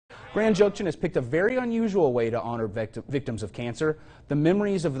Grand Junction has picked a very unusual way to honor victims of cancer. The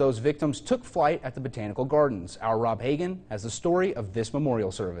memories of those victims took flight at the Botanical Gardens. Our Rob Hagan has the story of this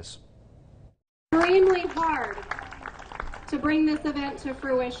memorial service. Extremely hard to bring this event to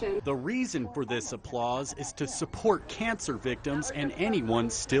fruition. The reason for this applause is to support cancer victims and anyone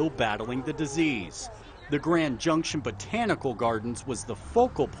still battling the disease. The Grand Junction Botanical Gardens was the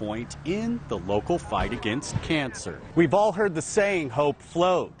focal point in the local fight against cancer. We've all heard the saying, hope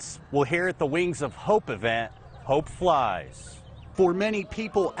floats. Well, here at the Wings of Hope event, hope flies. For many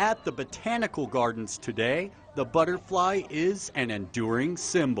people at the Botanical Gardens today, the butterfly is an enduring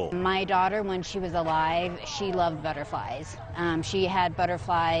symbol. My daughter, when she was alive, she loved butterflies. She had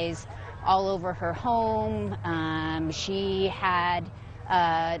butterflies all over her home. She had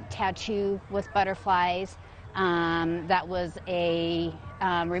a tattoo with butterflies. That was a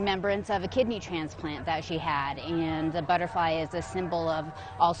remembrance of a kidney transplant that she had, and the butterfly is a symbol of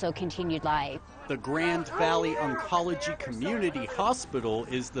also continued life. The Grand Valley Oncology Community Hospital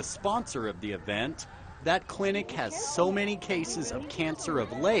is the sponsor of the event. That clinic has so many cases of cancer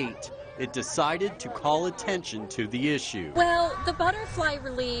of late, it decided to call attention to the issue. Well, the butterfly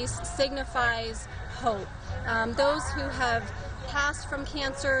release signifies hope. Those who have passed from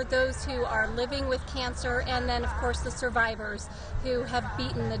cancer, those who are living with cancer, and then of course the survivors who have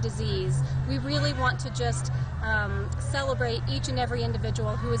beaten the disease. We really want to just celebrate each and every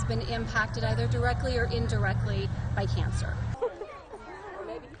individual who has been impacted either directly or indirectly by cancer.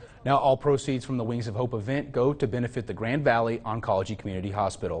 Now, all proceeds from the Wings of Hope event go to benefit the Grand Valley Oncology Community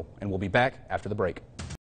Hospital. And we'll be back after the break.